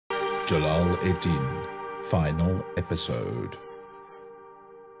Jalāl al-Dīn, final episode.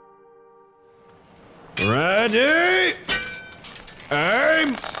 Ready!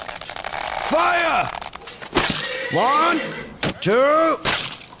 Aim! Fire! 1, 2,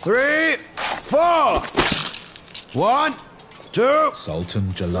 3, 4! 1, 2.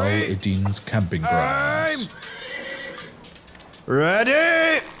 Sultan Jalāl al-Dīn's camping grounds. Aim!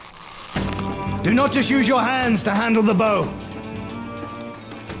 Ready! Do not just use your hands to handle the bow.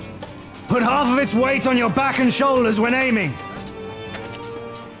 Put half of its weight on your back and shoulders when aiming.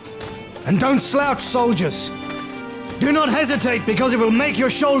 And don't slouch, soldiers. Do not hesitate because it will make your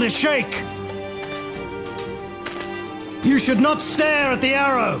shoulders shake. You should not stare at the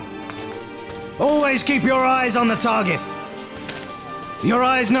arrow. Always keep your eyes on the target. Your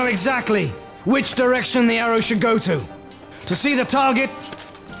eyes know exactly which direction the arrow should go to. To see the target,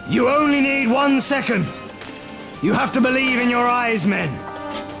 you only need 1 second. You have to believe in your eyes, men.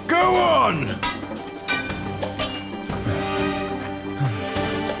 Go on!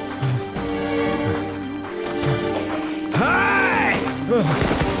 Hey!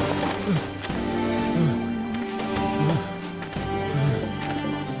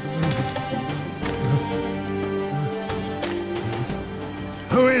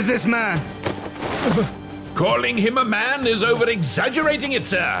 Who is this man? Calling him a man is over-exaggerating it,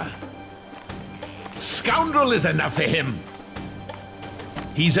 sir. Scoundrel is enough for him.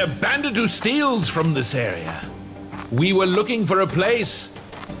 He's a bandit who steals from this area. We were looking for a place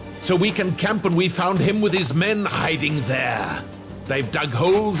so we can camp, and we found him with his men hiding there. They've dug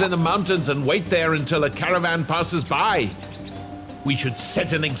holes in the mountains and wait there until a caravan passes by. We should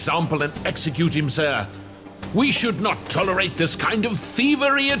set an example and execute him, sir. We should not tolerate this kind of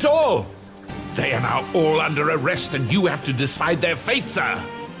thievery at all. They are now all under arrest, and you have to decide their fate, sir.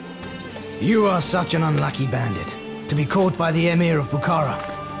 You are such an unlucky bandit, to be caught by the Emir of Bukhara.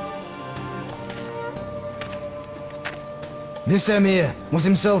 This Emir was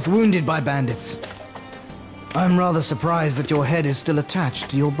himself wounded by bandits. I'm rather surprised that your head is still attached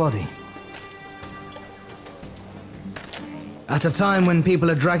to your body. At a time when people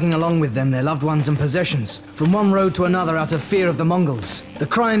are dragging along with them their loved ones and possessions, from one road to another out of fear of the Mongols, the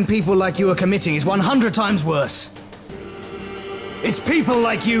crime people like you are committing is 100 times worse. It's people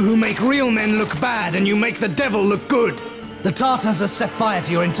like you who make real men look bad and you make the devil look good. The Tartars have set fire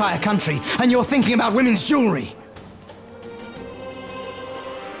to your entire country and you're thinking about women's jewelry.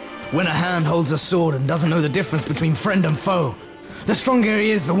 When a hand holds a sword and doesn't know the difference between friend and foe, the stronger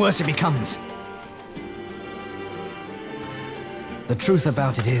he is, the worse it becomes. The truth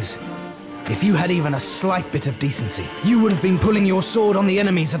about it is, if you had even a slight bit of decency, you would have been pulling your sword on the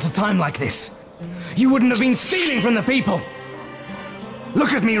enemies at a time like this. You wouldn't have been stealing from the people.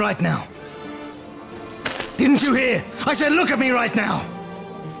 Look at me right now. Didn't you hear? I said look at me right now.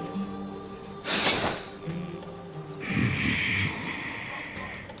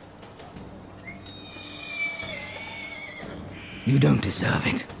 You don't deserve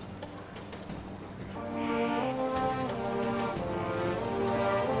it.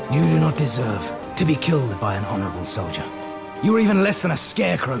 You do not deserve to be killed by an honorable soldier. You are even less than a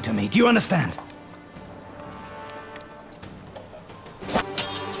scarecrow to me. Do you understand?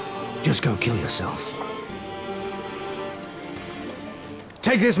 Just go kill yourself.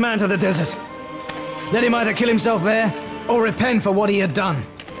 Take this man to the desert. Let him either kill himself there or repent for what he had done.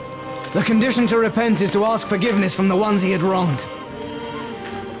 The condition to repent is to ask forgiveness from the ones he had wronged.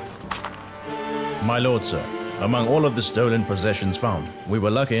 My lord, sir, among all of the stolen possessions found, we were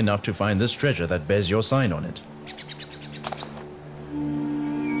lucky enough to find this treasure that bears your sign on it.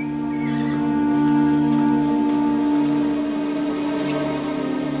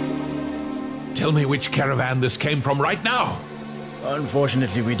 Tell me which caravan this came from right now.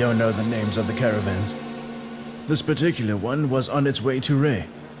 Unfortunately, we don't know the names of the caravans. This particular one was on its way to Ray.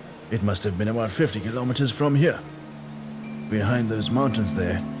 It must have been about 50 kilometers from here. Behind those mountains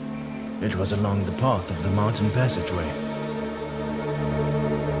there, it was along the path of the mountain passageway.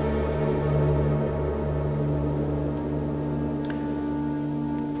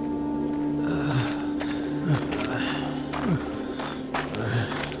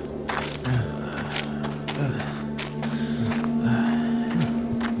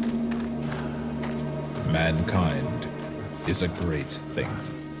 Mankind is a great thing.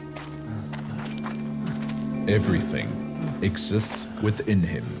 Everything exists within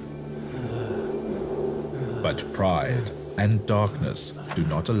him. But pride and darkness do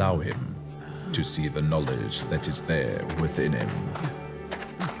not allow him to see the knowledge that is there within him.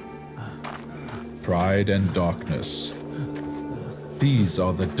 Pride and darkness, these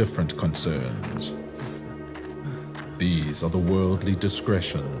are the different concerns. These are the worldly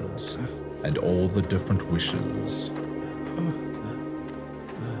discretions and all the different wishes.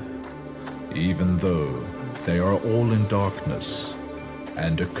 Even though they are all in darkness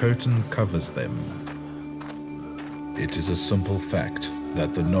and a curtain covers them, it is a simple fact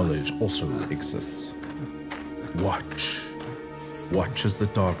that the knowledge also exists. Watch. Watch as the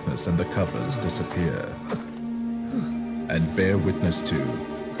darkness and the covers disappear, and bear witness to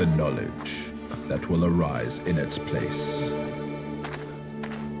the knowledge that will arise in its place.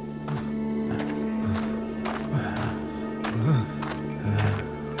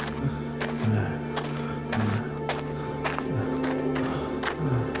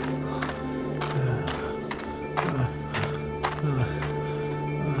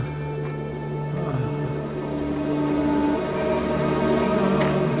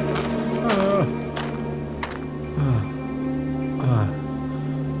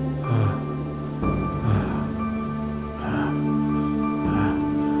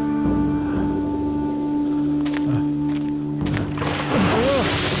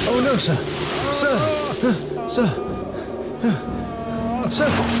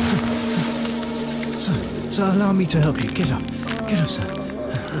 Sir, allow me to help you. Get up. Get up, sir.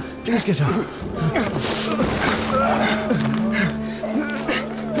 Please get up.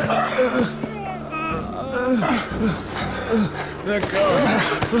 Let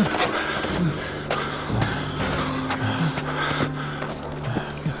go.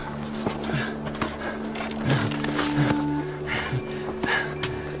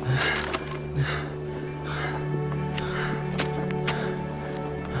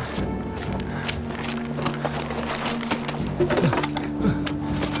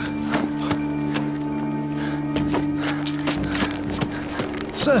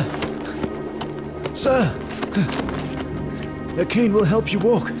 Sir! The cane will help you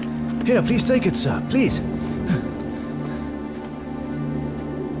walk. Here, please take it, sir. Please.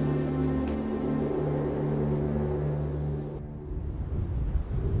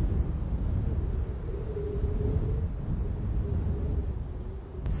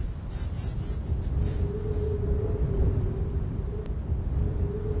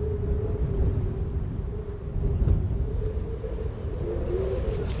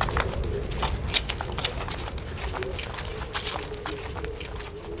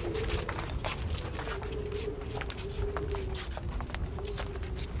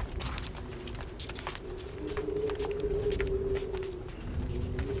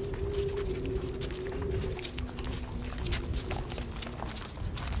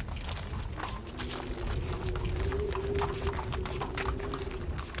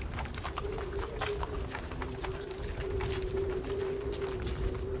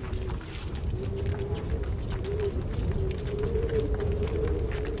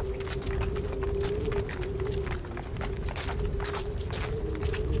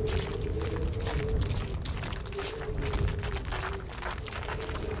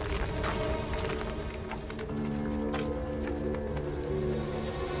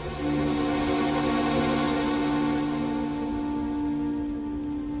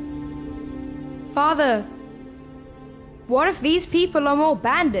 Father, what if these people are more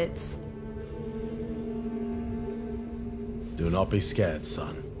bandits? Do not be scared,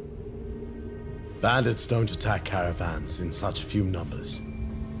 son. Bandits don't attack caravans in such few numbers.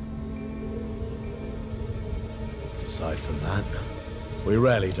 Aside from that, we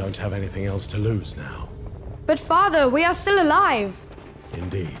really don't have anything else to lose now. But father, we are still alive.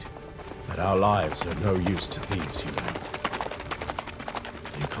 Indeed. But our lives are no use to thieves, you know.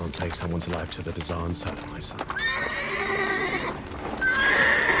 You can't take someone's life to the bazaar and sell it, my son.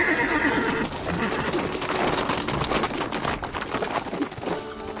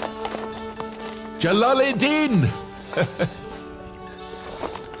 Jalaledin!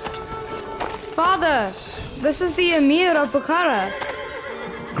 Father, this is the Emir of Bukhara.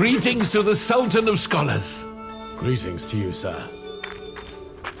 Greetings to the Sultan of Scholars. Greetings to you, sir.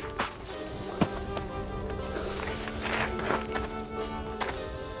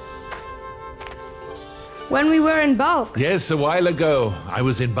 When we were in Balkh. Yes, a while ago, I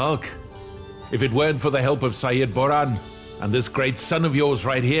was in Balkh. If it weren't for the help of Sayyid Boran and this great son of yours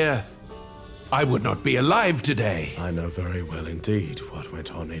right here, I would not be alive today. I know very well indeed what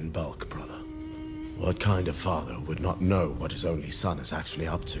went on in Balkh, brother. What kind of father would not know what his only son is actually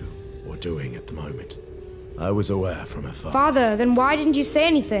up to or doing at the moment? I was aware from afar. Father, then why didn't you say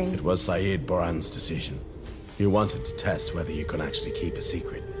anything? It was Sayyid Boran's decision. He wanted to test whether you can actually keep a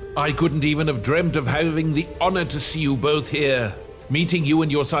secret. I couldn't even have dreamt of having the honor to see you both here. Meeting you and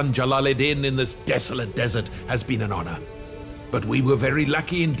your son Jalaledin in this desolate desert has been an honor. But we were very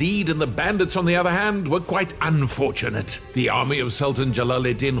lucky indeed, and the bandits, on the other hand, were quite unfortunate. The army of Sultan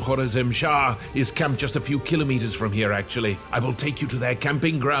Jalaledin Shah is camped just a few kilometers from here, actually. I will take you to their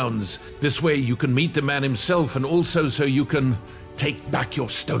camping grounds. This way you can meet the man himself, and also so you can take back your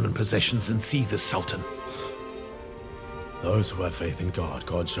stolen possessions and see the Sultan. Those who have faith in God,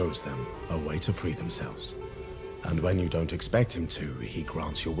 God shows them a way to free themselves. And when you don't expect him to, he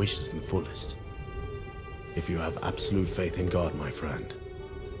grants your wishes in the fullest. If you have absolute faith in God, my friend,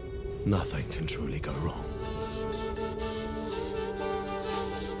 nothing can truly go wrong.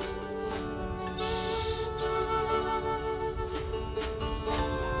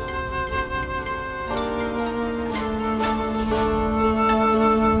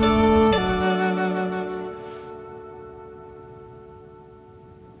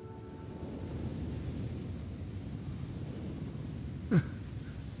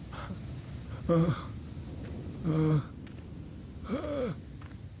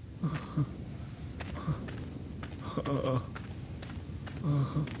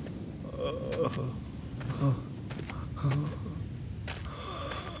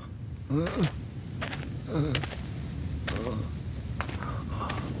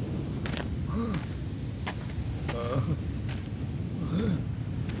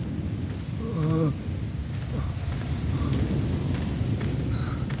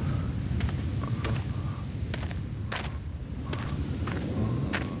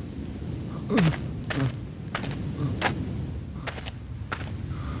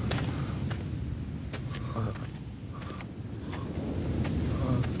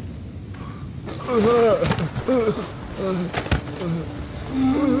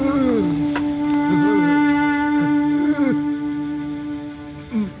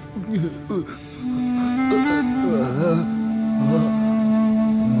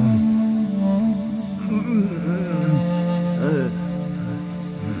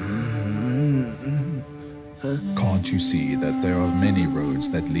 Can't you see that there are many roads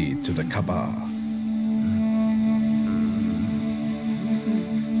that lead to the Kaaba?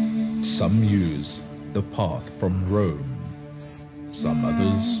 Some use the path from Rome, some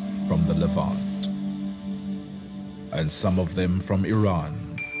others from the Levant, and some of them from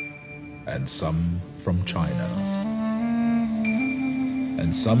Iran, and some from China.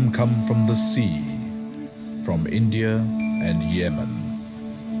 And some come from the sea, from India and Yemen.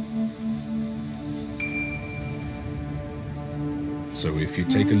 So if you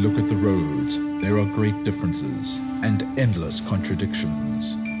take a look at the roads, there are great differences and endless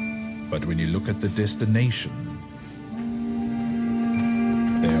contradictions. But when you look at the destination,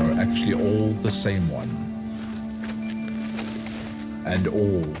 they are actually all the same one. And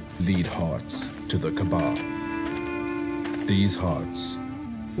all lead hearts to the Kaaba. These hearts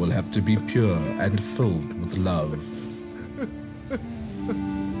will have to be pure and filled with love.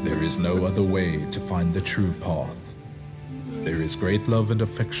 There is no other way to find the true path. There is great love and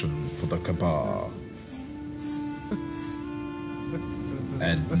affection for the Kaaba,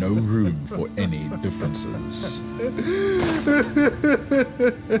 and no room for any differences.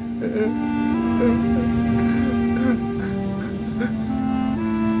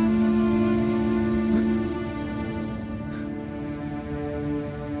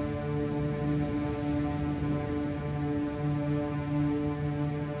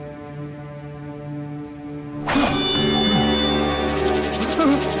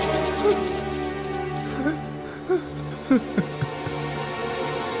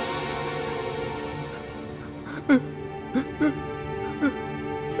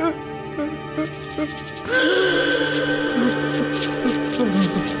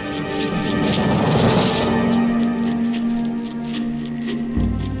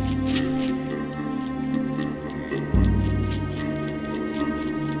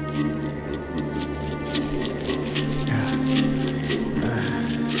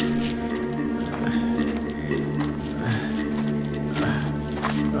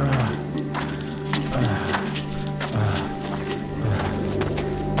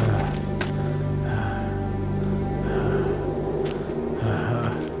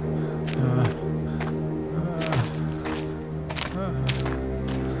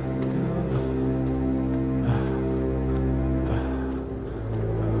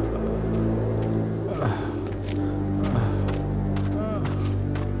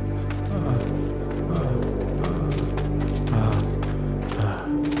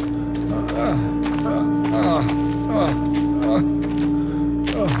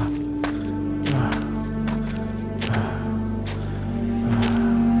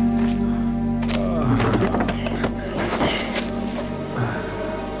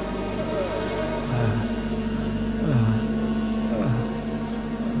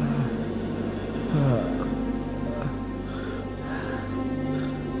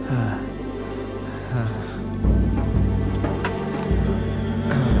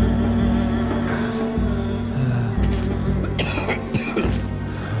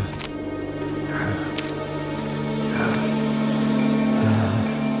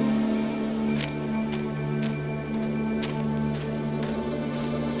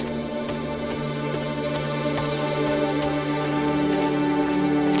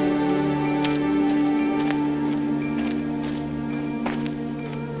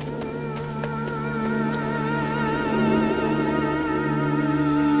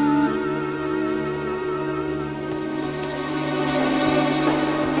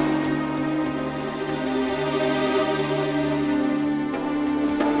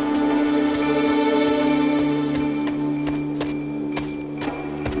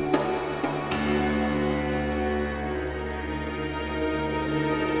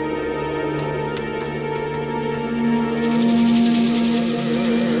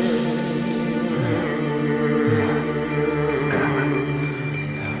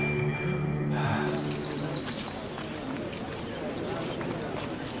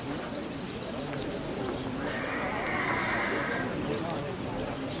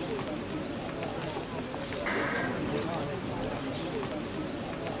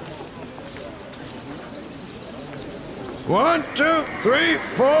 1, 2, 3,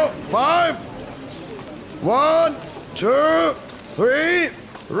 4, 5. 1, 2, 3.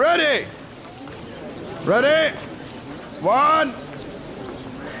 Ready. Ready. 1.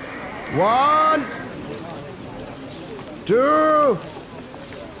 1, 2,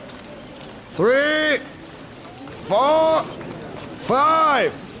 3, 4,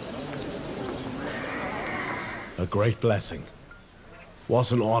 5. A great blessing.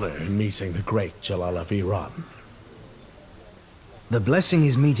 What an honor in meeting the great Jalāl al-Dīn. The blessing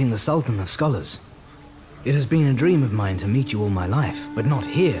is meeting the Sultan of Scholars. It has been a dream of mine to meet you all my life, but not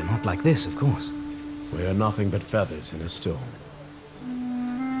here, not like this, of course. We are nothing but feathers in a storm.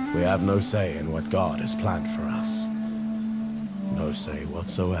 We have no say in what God has planned for us. No say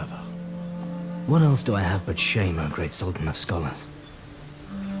whatsoever. What else do I have but shame, O great Sultan of Scholars?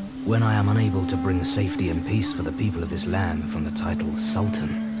 When I am unable to bring safety and peace for the people of this land from the title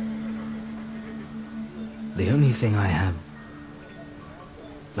Sultan. The only thing I had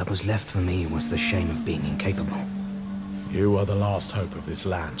that was left for me was the shame of being incapable. You are the last hope of this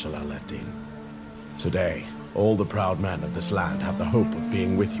land, Jalaledin. Today, all the proud men of this land have the hope of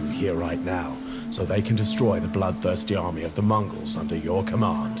being with you here right now, so they can destroy the bloodthirsty army of the Mongols under your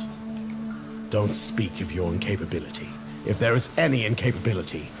command. Don't speak of your incapability. If there is any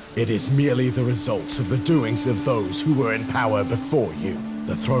incapability, it is merely the result of the doings of those who were in power before you.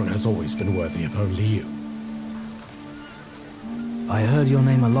 The throne has always been worthy of only you. I heard your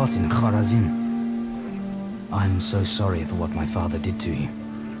name a lot in Khwarazm. I'm so sorry for what my father did to you.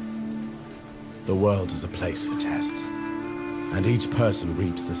 The world is a place for tests, and each person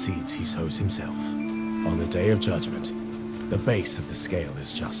reaps the seeds he sows himself. On the day of judgment, the base of the scale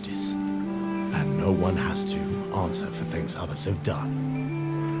is justice, and no one has to answer for things others have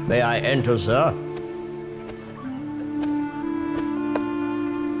done. May I enter, sir?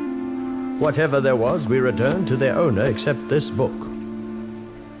 Whatever there was, we returned to their owner except this book.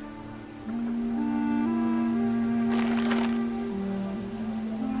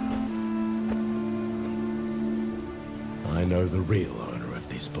 I know the real owner of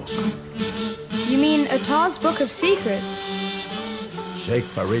this book. You mean Attar's Book of Secrets? Sheikh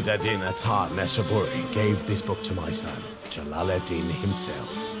Farid-ad-Din Attar Neshaburi gave this book to my son, Jalaledin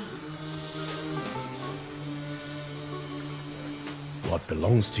himself. What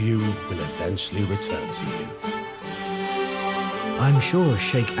belongs to you will eventually return to you. I'm sure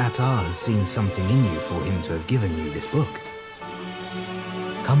Sheikh Attar has seen something in you for him to have given you this book.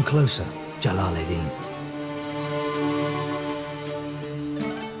 Come closer, Jalaledin.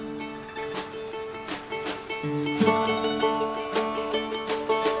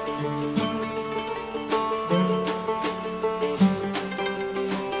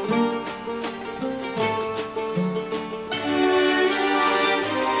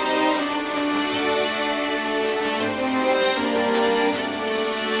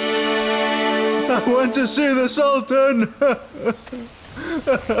 I want to see the Sultan!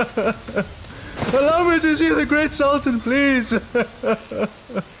 Allow me to see the great Sultan, please!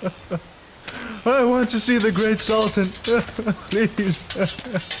 I want to see the great Sultan, please!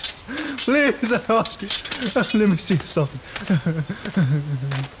 Please, I ask you, let me see the Sultan.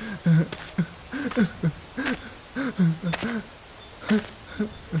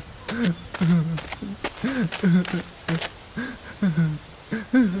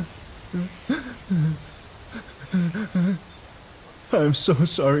 I'm I'm so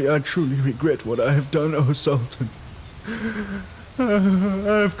sorry. I truly regret what I have done, O Sultan.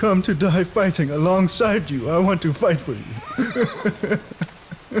 I have come to die fighting alongside you. I want to fight for you.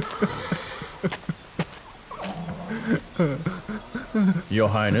 Your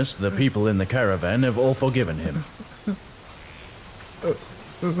Highness, the people in the caravan have all forgiven him.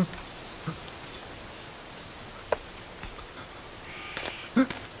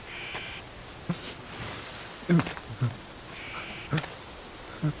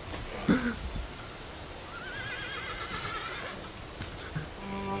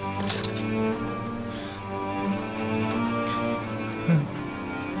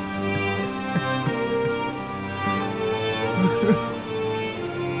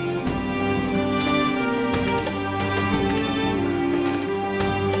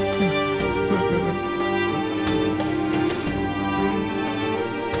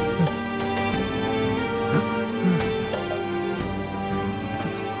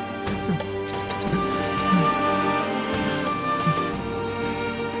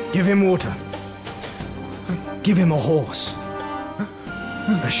 Give him water. Give him a horse.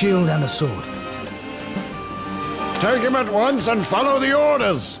 A shield and a sword. Take him at once and follow the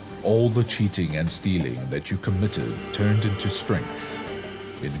orders! All the cheating and stealing that you committed turned into strength,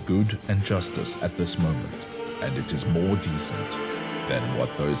 in good and justice at this moment, and it is more decent than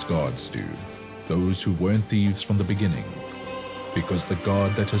what those guards do, those who weren't thieves from the beginning, because the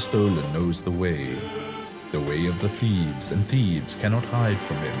guard that has stolen knows the way of the thieves, and thieves cannot hide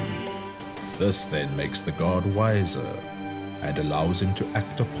from him. This then makes the guard wiser, and allows him to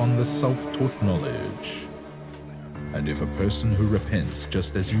act upon the self-taught knowledge. And if a person who repents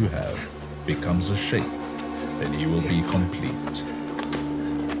just as you have becomes a sheikh, then he will be complete.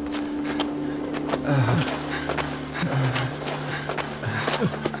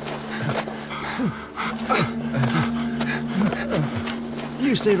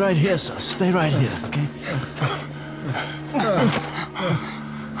 You stay right here, sir. Stay right here, okay?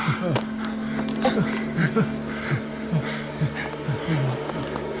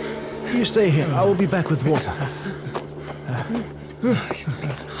 You stay here. I will be back with water.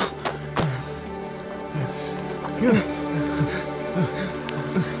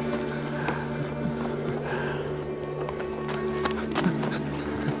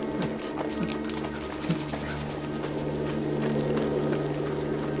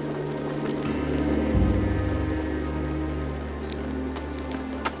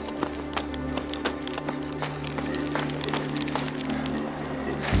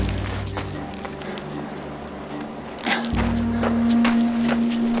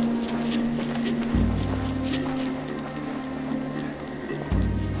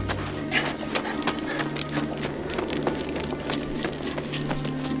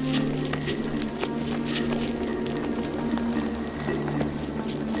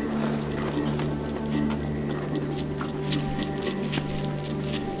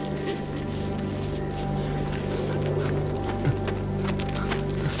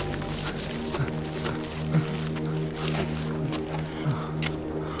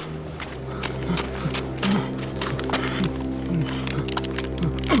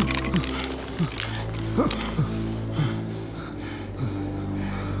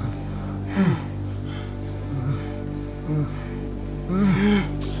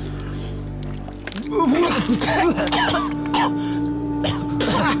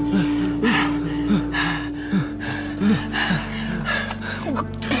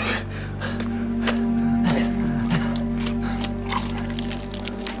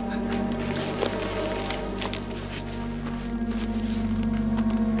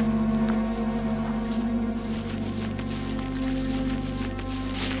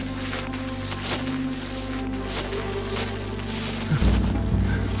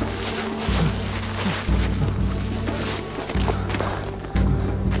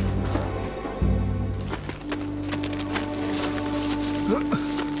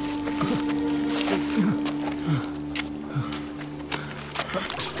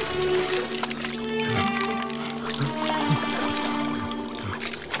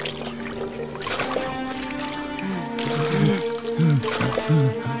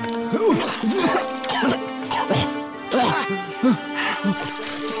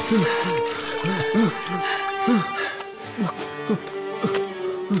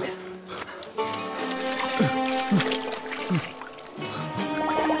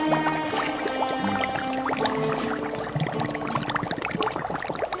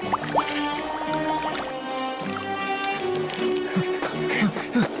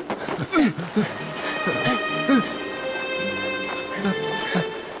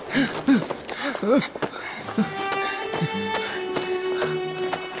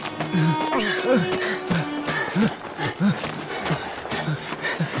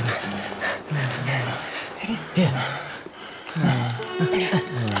 Here.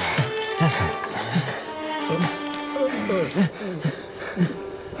 Have some.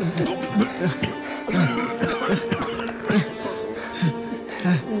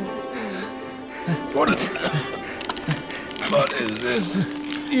 What is this,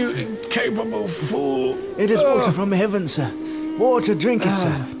 you incapable fool? It is water from heaven, sir. Water, drink it,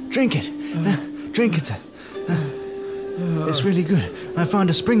 sir. Drink it. Drink it, sir. It's really good. I found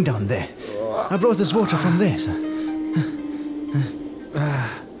a spring down there. I brought this water from there, sir.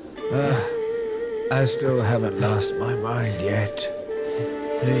 I still haven't lost my mind yet.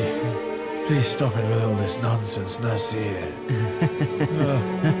 Please stop it with all this nonsense, Nasir.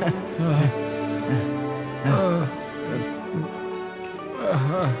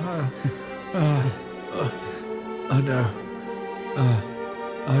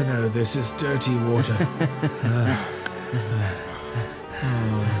 I know this is dirty water.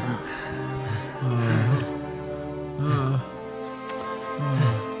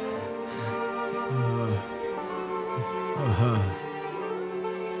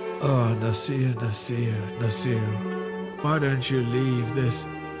 Nasir, why don't you leave this?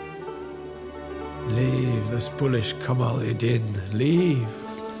 Leave this bullish Kamal-e-Din. Leave.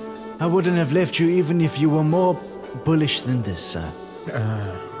 I wouldn't have left you even if you were more bullish than this, sir.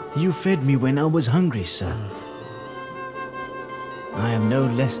 You fed me when I was hungry, sir. I am no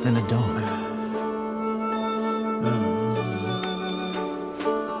less than a dog.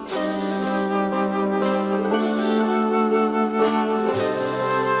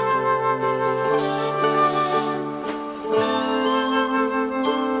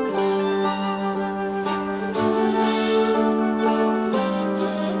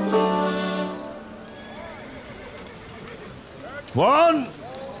 One,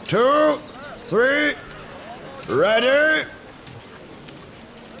 two, three. Ready?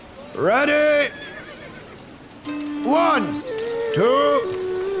 Ready? 1,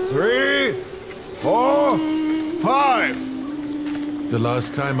 2, 3, 4, 5. The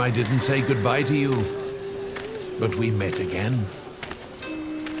last time I didn't say goodbye to you, but we met again.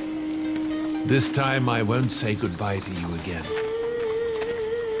 This time I won't say goodbye to you again.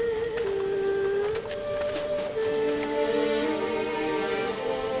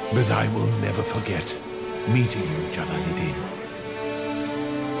 But I will never forget meeting you, Jalaledin.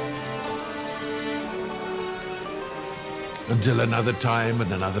 Until another time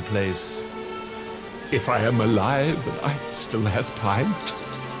and another place. If I am alive and I still have time.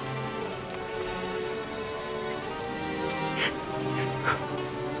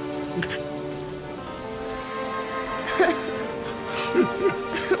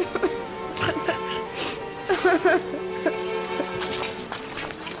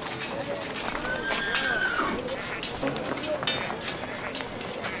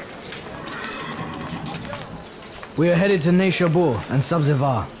 We are headed to Neyshabur and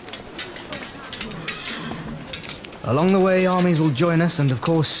Sabzevar. Along the way, armies will join us, and of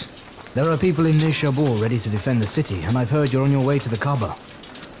course, there are people in Neyshabur ready to defend the city, and I've heard you're on your way to the Kaaba.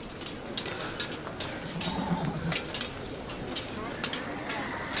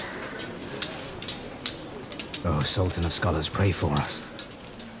 Oh, Sultan of Scholars, pray for us.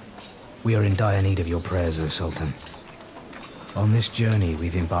 We are in dire need of your prayers, O Sultan. On this journey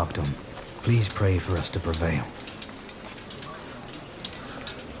we've embarked on, please pray for us to prevail.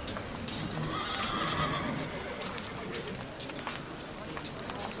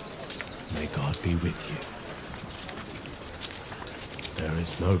 May God be with you. There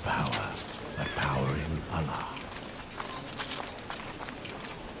is no power but power in Allah.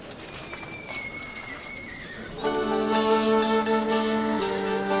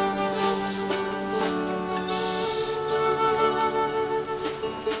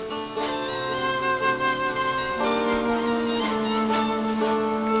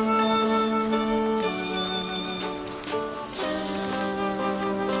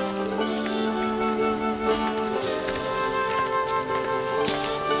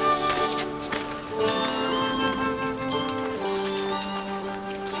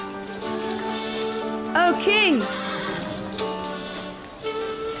 King!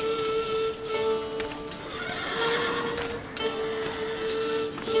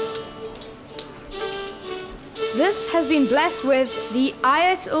 This has been blessed with the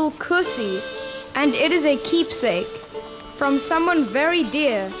Ayat ul-Kursi, and it is a keepsake from someone very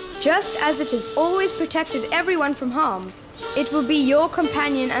dear. Just as it has always protected everyone from harm, it will be your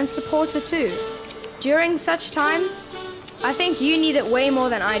companion and supporter too. During such times, I think you need it way more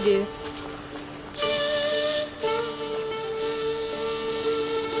than I do.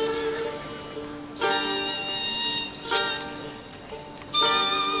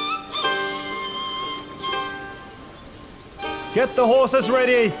 Get the horses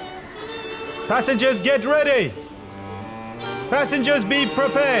ready. Passengers, get ready. Passengers, be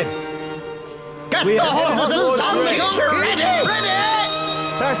prepared. Get the horses and donkeys ready.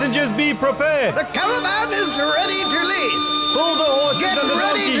 Passengers, be prepared. The caravan is ready to leave. Pull the horses Get and the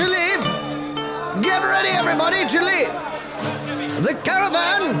ready donkeys. to leave. Get ready, everybody, to leave. The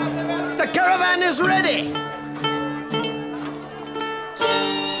caravan is ready.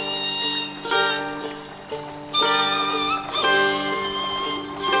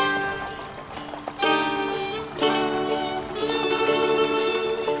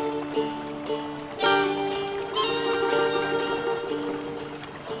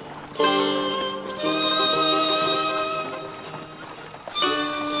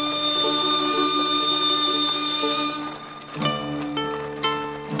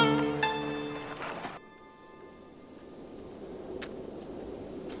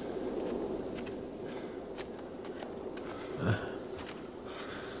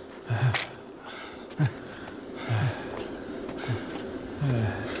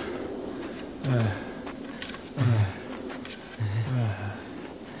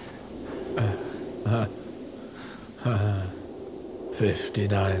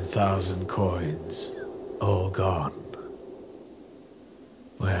 $59,000 coins, all gone.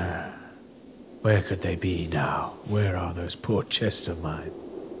 Where could they be now? Where are those poor chests of mine?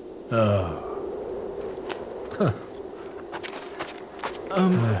 Oh.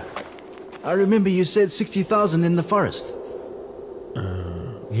 I remember you said 60,000 in the forest.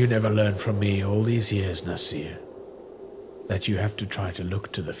 You never learned from me all these years, Nasir, that you have to try to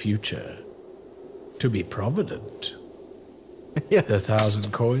look to the future, to be provident. Yeah. The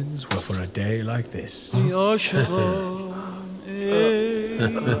 1,000 coins were for a day like this. You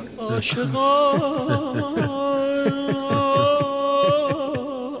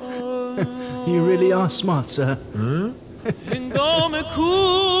really are smart, sir. هنگام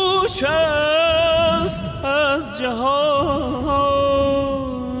کوچ است از جهان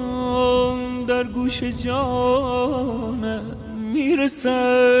در گوش جان میرسد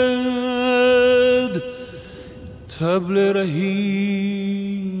طبل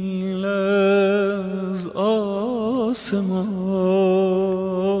رحیل از آسمان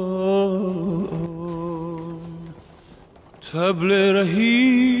طبل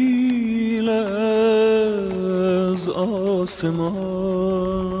رحیل از آسمان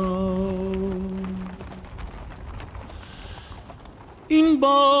این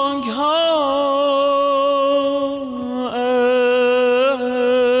بانگ ها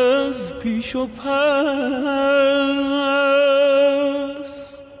از پیش و پس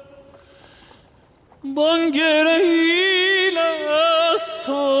بانگ رحیل است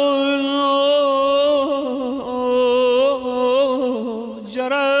و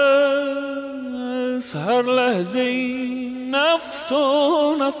جرس هر لحظه نفس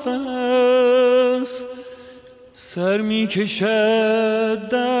و نفس سر می کشد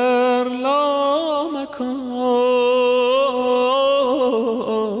در لامکان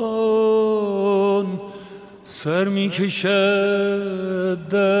سر می کشد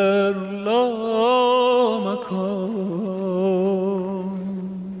در لامکان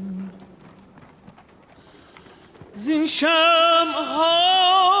زین شمع‌های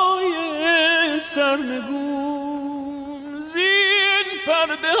سرنگون زین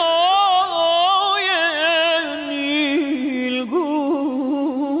پرده های نیلگون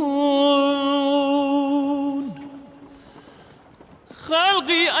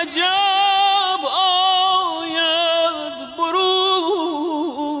خلقی عجب آید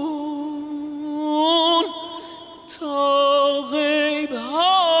برون تا غیب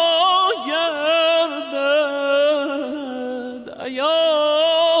ها گردد عیان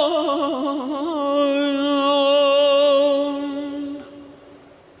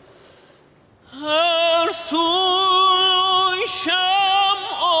هر سوی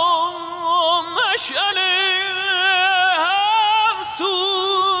شمع و مشعله هر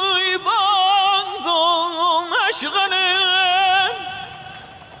سوی بانگ و مشغله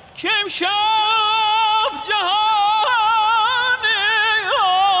که امشب جهان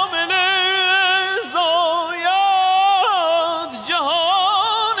حامله زاید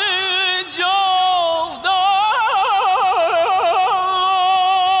جهان جاودان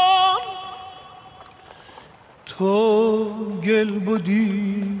تو گل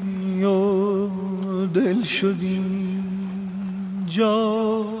بودی و دل شدی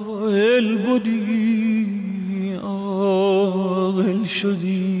جاهل بودی عاقل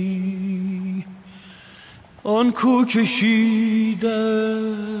شدی آن کو کشیدت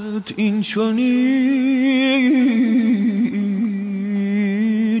این چنین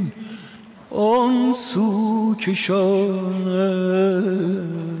آن سو کشاند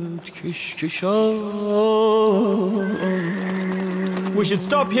We should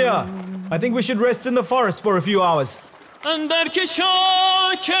stop here. I think we should rest in the forest for a few hours. اندر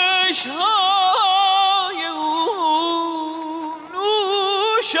کشاکش های او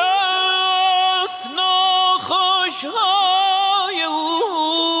نوش است ناخوش های او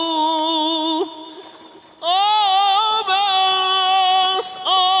آب است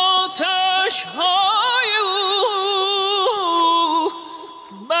آتش های او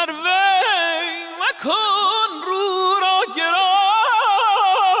بر وی مکن رو را گران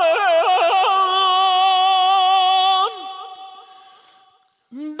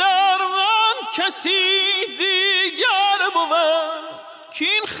کسی دیگر بود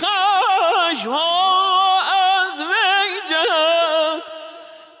کین خشم‌ها از وی جهد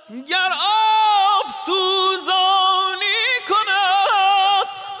گر آب سوزانی کند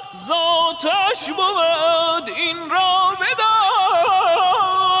ذاتش بود این را بدان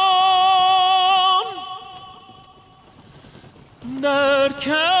در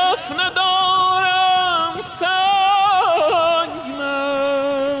کف ندارم سنگ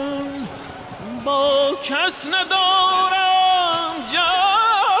من با کس ندارم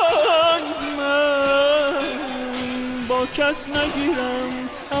جنگ من با کس نگیرم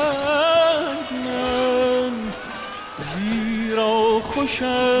تنگ من زیرا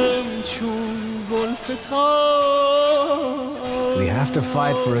خوشم چون گلستان We have to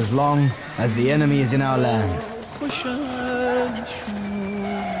fight for as long as the enemy is in our land. خوشم چون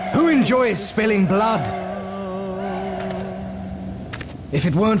Who enjoys spilling blood? If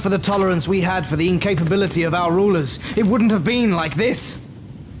it weren't for the tolerance we had for the incapability of our rulers, it wouldn't have been like this.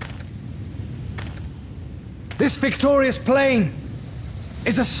 This victorious plain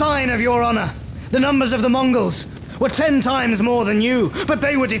is a sign of your honor. The numbers of the Mongols were 10 times more than you, but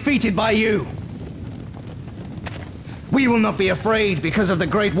they were defeated by you. We will not be afraid because of the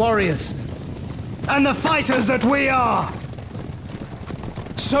great warriors and the fighters that we are.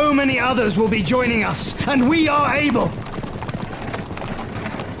 So many others will be joining us, and we are able.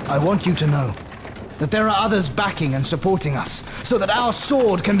 I want you to know that there are others backing and supporting us so that our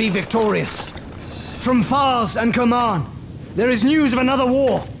sword can be victorious. From Fars and Kerman, there is news of another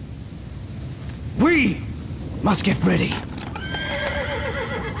war. We must get ready.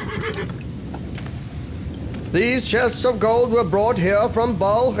 These chests of gold were brought here from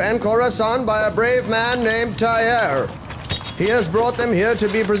Balkh and Khorasan by a brave man named Taher. He has brought them here to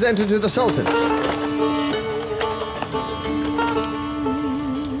be presented to the Sultan.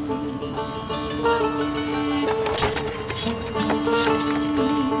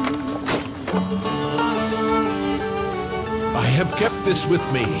 I have kept this with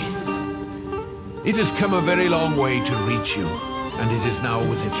me. It has come a very long way to reach you, and it is now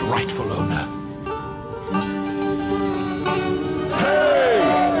with its rightful owner. Hey!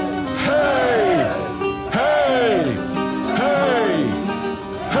 Hey! Hey! Hey!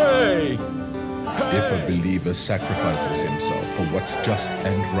 Hey! If a believer sacrifices himself for what's just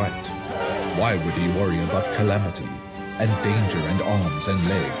and right, why would he worry about calamity and danger and arms and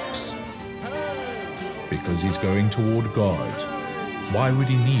legs? Because he's going toward God, why would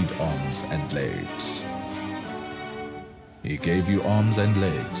he need arms and legs? He gave you arms and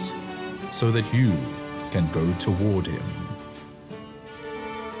legs so that you can go toward him.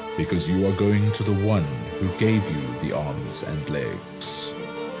 Because you are going to the one who gave you the arms and legs.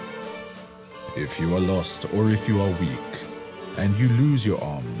 If you are lost or if you are weak, and you lose your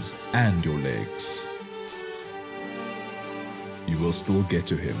arms and your legs, you will still get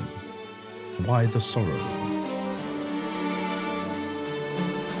to him. Why the sorrow?